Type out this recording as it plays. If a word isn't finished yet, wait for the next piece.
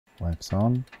Wax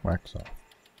on, wax off.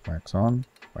 Wax on,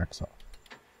 wax off.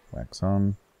 Wax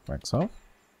on, wax off.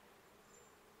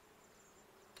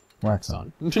 Wax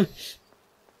on.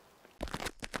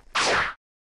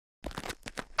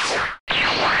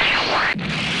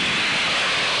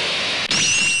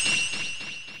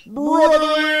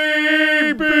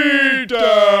 Brotherly Beatdown!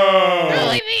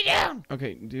 Brotherly Beatdown!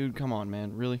 Okay, dude, come on,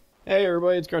 man. Really? Hey,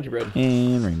 everybody, it's Crunchy Bread.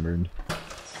 And Rainbird.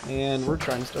 And we're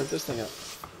trying to start this thing up.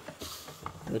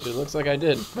 Which it looks like I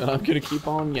did, but I'm gonna keep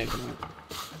on yanking it.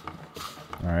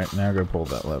 Alright, now go pull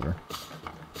that lever.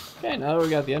 Okay, now that we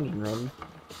got the engine running.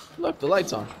 Look, the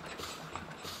light's on.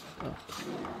 Oh.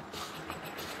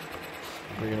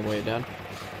 We're gonna weigh it down.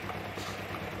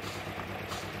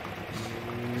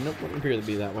 Nope, wouldn't appear to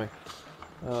be that way.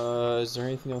 Is there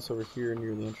anything else over here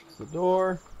near the entrance to the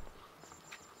door?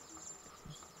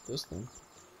 This thing.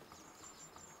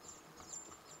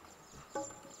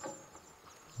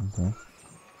 Okay.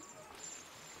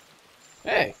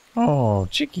 Hey! Oh,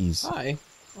 chickies. Hi.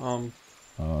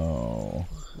 Oh.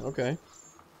 Okay.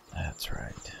 That's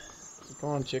right. Come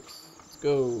on, chicks. Let's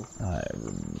go. I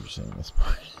remember seeing this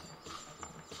part.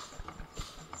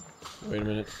 Wait a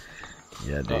minute.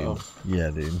 Yeah, dude. Uh-oh.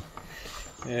 Yeah, dude.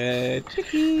 Hey,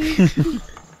 chickies!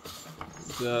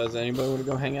 Does anybody want to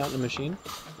go hang out in the machine?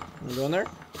 Want to go in there?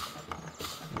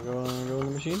 Want to go in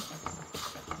the machine?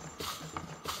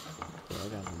 Okay, I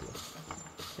got to do.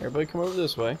 Everybody come over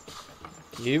this way.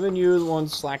 Even you, the one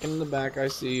slacking in the back, I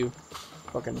see you.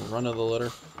 Fucking run of the litter.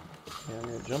 Okay, I'm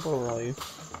gonna jump over all you.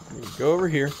 I'm gonna go over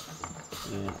here.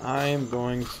 And I'm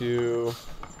going to...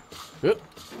 Oop.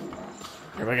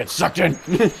 Everybody get sucked in!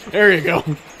 There you go!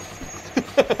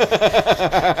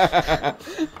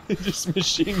 Just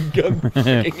machine gun with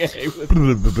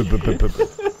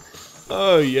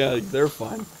Oh yeah, they're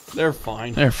fine. They're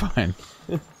fine. They're fine.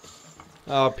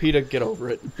 PETA, get over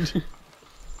it.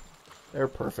 They're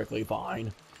perfectly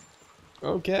fine.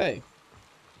 Okay.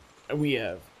 We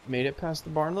have made it past the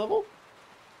barn level?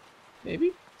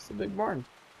 Maybe? It's the big barn.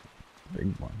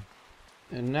 Big one.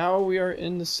 And now we are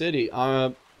in the city.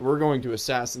 We're going to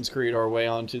Assassin's Creed our way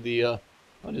onto the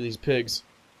onto these pigs.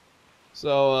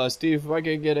 So, Steve, if I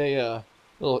could get a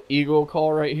little eagle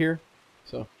call right here.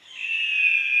 So.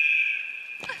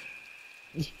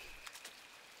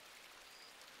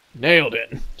 Nailed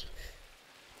it.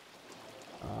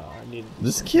 I need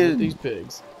This kid, these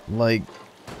pigs. like,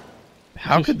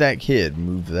 how could that kid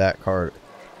move that cart?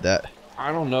 That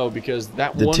I don't know, because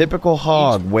that the one typical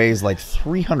hog weighs like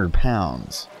 300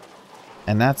 pounds,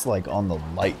 and that's like on the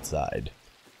light side.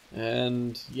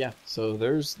 And yeah, so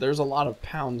there's a lot of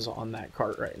pounds on that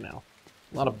cart right now.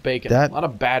 A lot of bacon. That- a lot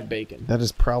of bad bacon. That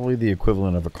is probably the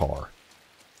equivalent of a car.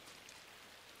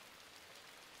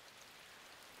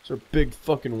 Those are big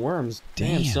fucking worms.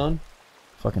 Damn, Damn. son.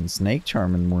 Fucking snake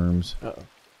charming worms. Uh-oh.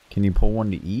 Can you pull one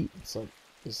to eat? It's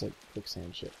like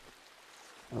quicksand shit.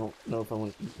 I don't know if I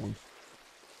want to eat one.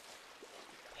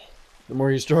 The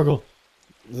more you struggle,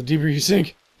 the deeper you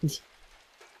sink.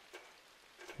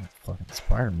 Fucking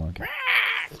spider monkey.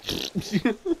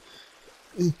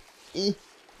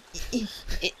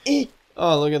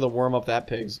 Oh, look at the worm up that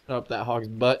hog's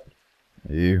butt.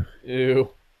 Ew. Ew.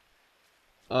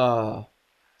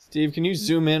 Steve, can you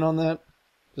zoom in on that?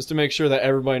 Just to make sure that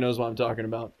everybody knows what I'm talking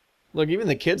about. Look, even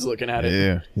the kid's looking at it.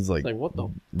 Yeah. He's like, Like, what the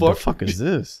the fuck? fuck is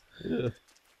this? Yeah.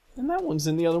 And that one's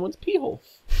in the other one's pee hole.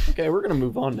 Okay, we're gonna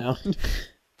move on now.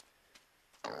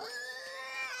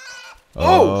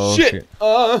 Oh, shit!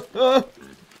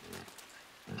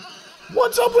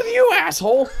 What's up with you,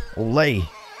 asshole? Olay.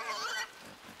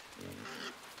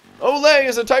 Olay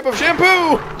is a type of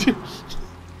shampoo!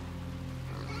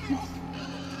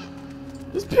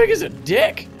 This pig is a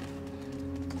dick!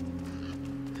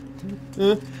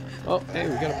 Oh, hey,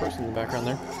 we got a person in the background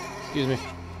there. Excuse me.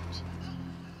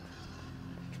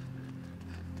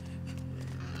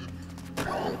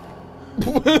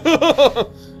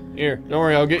 Here, don't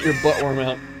worry, I'll get your butt worm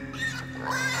out.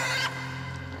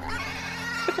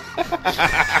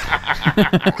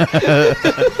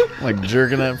 Like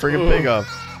jerking that freaking pig off.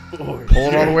 Oh, Pull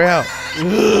it all the way out.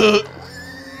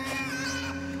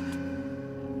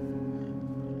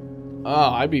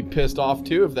 Oh, I'd be pissed off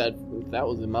too if that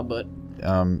was in my butt.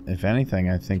 If anything,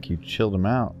 I think you chilled him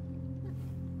out.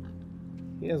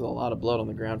 He has a lot of blood on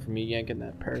the ground from me yanking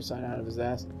that parasite out of his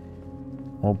ass.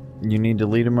 Well, you need to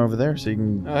lead him over there so you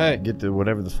can Oh, hey. get to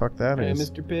whatever the fuck that Hey,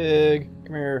 is. Mr. Pig,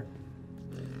 come here.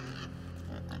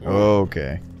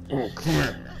 Okay. Oh, come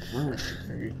here.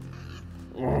 Piggy.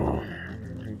 Oh,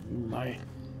 I'm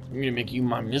gonna make you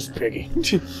my Miss Piggy.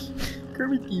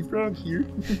 Kermit the Frog here.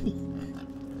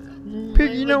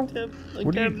 Pig, you know,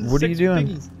 what are you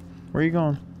doing? Where are you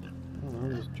going?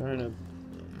 I'm just trying to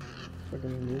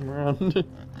fucking move around.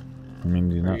 I mean,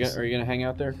 do you not... Are you gonna hang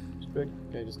out there? Big?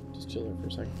 Okay, just chill there for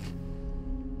a second.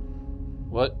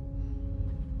 What?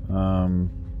 And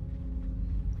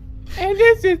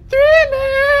this is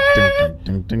Thriller!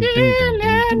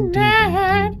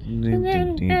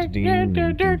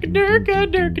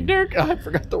 I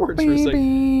forgot the words for a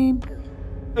second.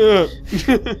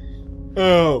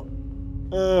 Oh.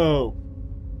 Oh.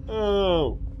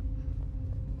 Oh.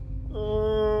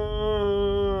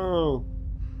 Oh.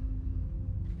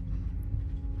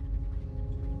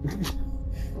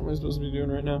 What am I supposed to be doing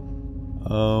right now?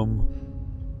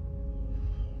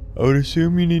 I would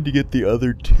assume you need to get the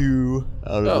other two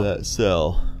out of that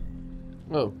cell.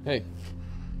 Oh, hey.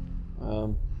 I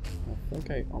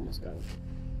think I almost got it.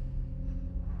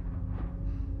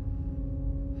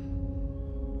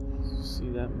 See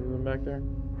that moving back there?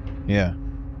 Yeah.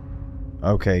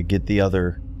 Okay, get the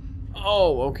other...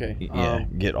 Oh, okay. Yeah,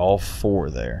 get all four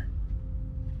there.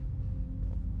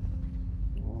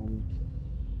 I'm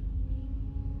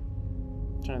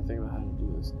trying to think about how to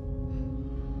do this.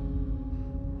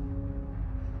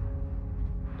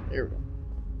 There we go.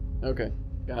 Okay,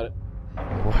 got it.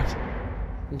 What?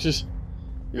 Just...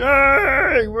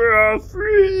 Yay! We're all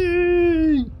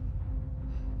free!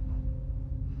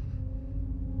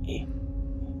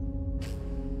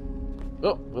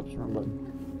 Oh, whoops, wrong button.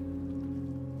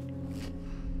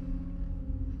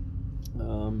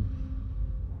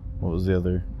 What was the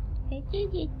other?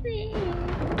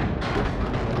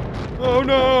 Oh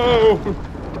no!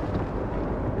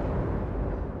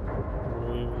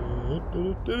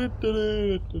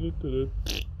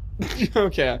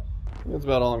 Okay, that's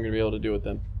about all I'm gonna be able to do with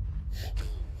them.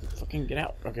 Fucking get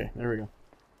out. Okay, there we go.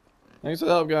 Thanks for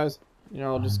the help, guys. You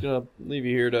know, I'm just gonna leave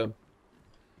you here to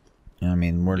I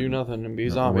mean, we're do nothing and be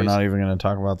zombies. We're not even going to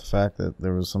talk about the fact that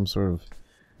there was some sort of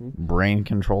brain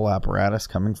control apparatus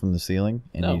coming from the ceiling,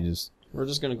 and No. you just... We're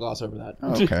just gonna gloss over that.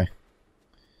 Oh, okay.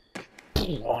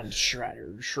 On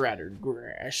shredded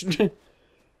grass. This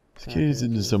kid's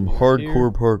into some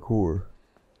hardcore parkour.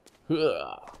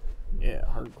 Yeah,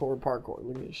 hardcore parkour.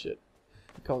 Look at this shit.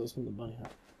 We call this from the bunny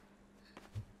hut.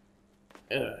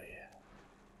 Yeah.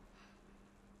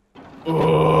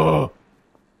 Ugh.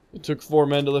 It took 4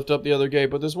 men to lift up the other gate,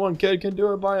 but this one kid can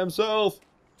do it by himself.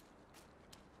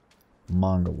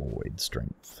 Mongoloid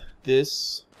strength.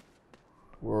 This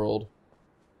world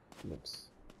looks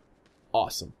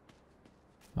awesome.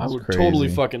 I would totally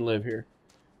fucking live here.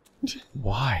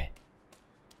 Why?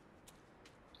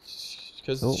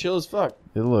 Because it's chill as fuck.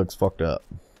 It looks fucked up.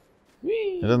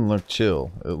 Whee! It doesn't look chill.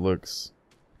 It looks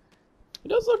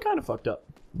does look kind of fucked up.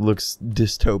 looks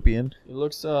dystopian. It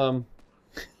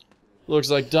looks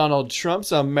like Donald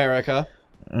Trump's America.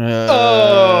 Oh.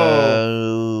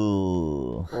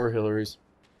 Or Hillary's.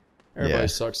 Everybody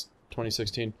sucks.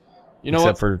 2016. You know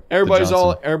Except what? for everybody's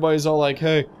all like,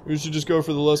 hey, we should just go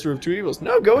for the lesser of two evils.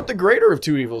 No, go with the greater of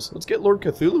two evils. Let's get Lord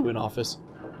Cthulhu in office.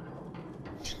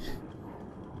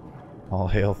 All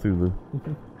hail Thulu.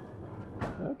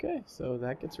 Okay, so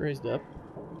that gets raised up.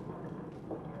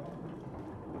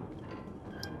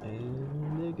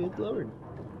 And it gets lowered.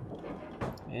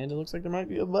 And it looks like there might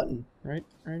be a button right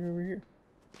over here.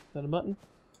 Is that a button?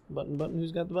 Button,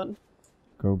 who's got the button?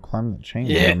 Go climb the chain,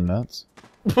 Yeah. dumb nuts.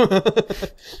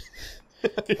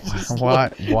 Why?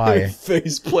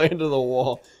 Face planted to the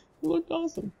wall. It looked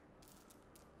awesome.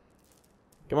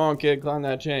 Come on, kid, climb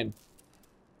that chain.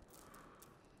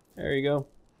 There you go.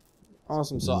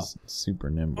 Awesome saw. Super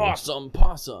nimble. Awesome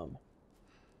possum.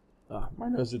 Ah, my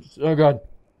nose is... Oh, God.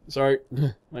 Sorry.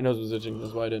 My nose was itching.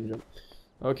 That's why I didn't jump.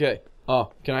 Okay.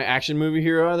 Oh, can I action movie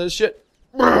hero out of this shit?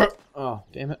 Oh,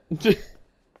 damn it. Do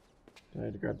I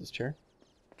have to grab this chair?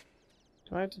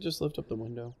 Do I have to just lift up the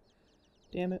window?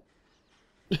 Damn it.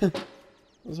 I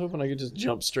was hoping I could just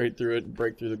jump straight through it and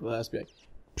break through the glass. Be like,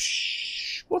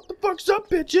 psh, what the fuck's up,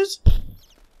 bitches?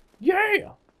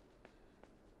 Yeah!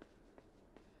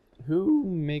 Who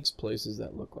makes places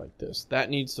that look like this? That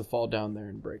needs to fall down there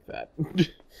and break that.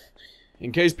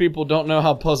 In case people don't know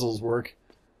how puzzles work.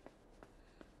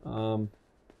 Alright,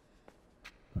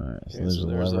 so Okay, there's a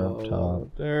ladder up top.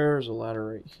 There's a ladder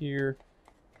right here.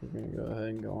 We're going to go ahead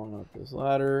and go on up this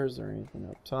ladder. Is there anything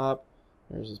up top?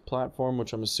 There's this platform,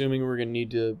 which I'm assuming we're going to need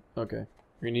to... Okay.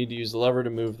 We're going to need to use the lever to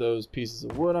move those pieces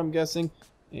of wood, I'm guessing.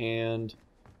 And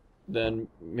then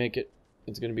make it...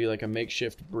 It's going to be like a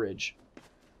makeshift bridge.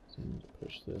 So we need to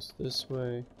push this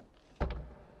way.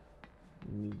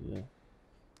 We need to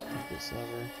take this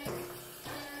lever.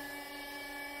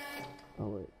 Oh,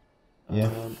 wait.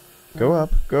 Yeah. Go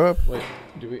up. Wait,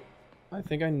 do we... I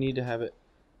think I need to have it...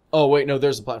 Oh, wait, no,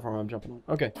 there's the platform I'm jumping on.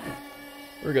 Okay.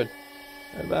 We're good.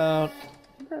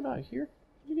 Right about here.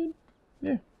 You good?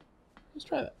 Yeah. Let's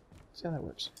try that. See how that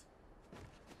works.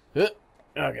 Okay,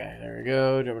 there we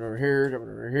go. Jumping over here. Jumping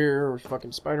over here. Where's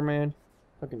fucking Spider-Man?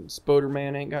 Fucking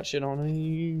Spoder-Man ain't got shit on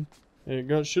me. Ain't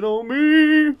got shit on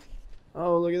me.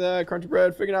 Oh, look at that. Crunchy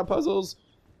Bread figuring out puzzles.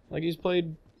 Like he's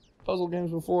played puzzle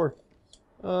games before.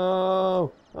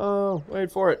 Oh,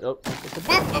 wait for it. Oh.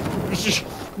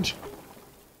 I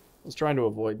was trying to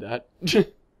avoid that.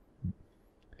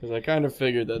 Because I kind of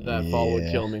figured that fall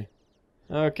would kill me.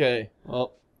 Okay,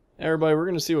 well, everybody, we're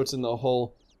going to see what's in the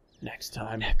hole next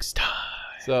time.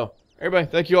 So, everybody,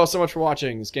 thank you all so much for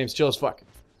watching. This game's chill as fuck.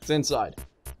 It's inside.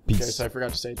 Peace. Okay, so I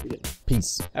forgot to say at the beginning.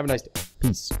 Peace. Have a nice day.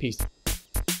 Peace. Peace.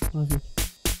 Love you.